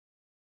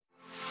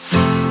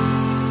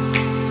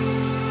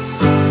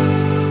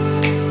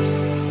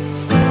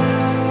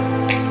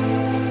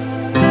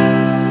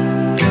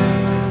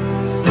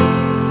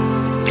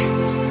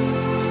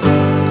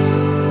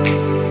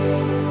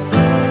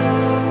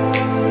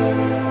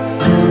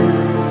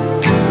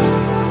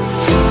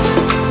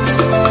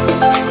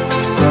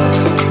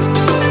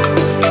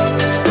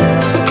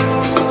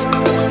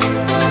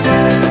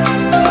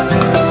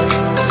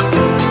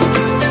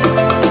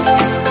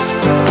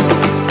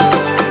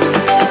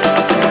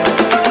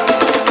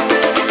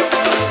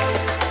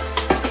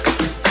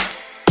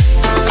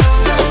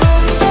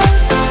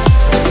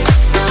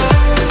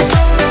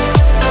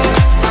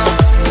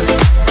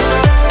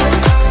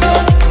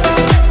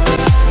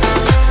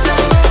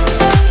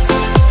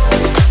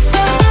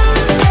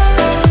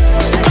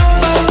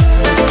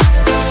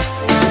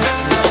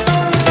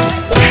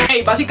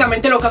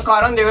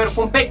acabaron de ver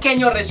fue un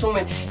pequeño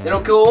resumen de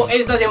lo que hubo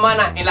esta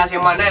semana en la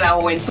Semana de la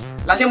Juventud.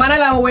 La Semana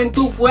de la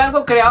Juventud fue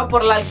algo creado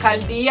por la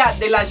alcaldía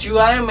de la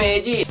ciudad de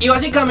Medellín. Y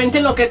básicamente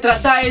lo que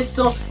trata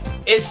esto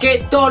es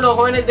que todos los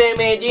jóvenes de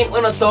Medellín,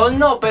 bueno, todos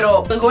no,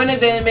 pero los jóvenes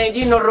de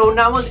Medellín nos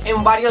reunamos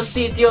en varios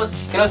sitios,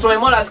 que nos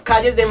subimos a las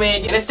calles de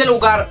Medellín. En este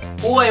lugar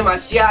hubo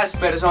demasiadas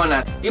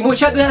personas y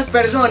muchas de esas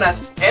personas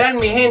eran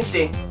mi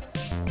gente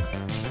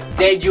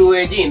de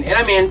Medellín,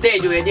 era mi gente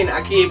de Medellín.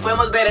 Aquí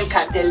podemos ver el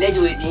cartel de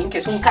Medellín, que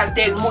es un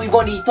cartel muy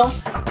bonito.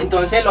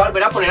 Entonces lo voy a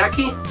volver a poner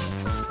aquí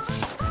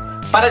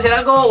para hacer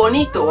algo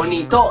bonito.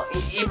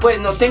 Y pues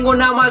no tengo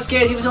nada más que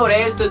decir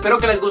sobre esto. Espero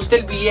que les guste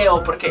el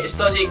video, porque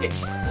esto sigue.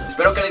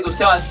 Espero que les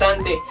guste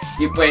bastante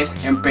y pues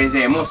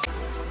empecemos.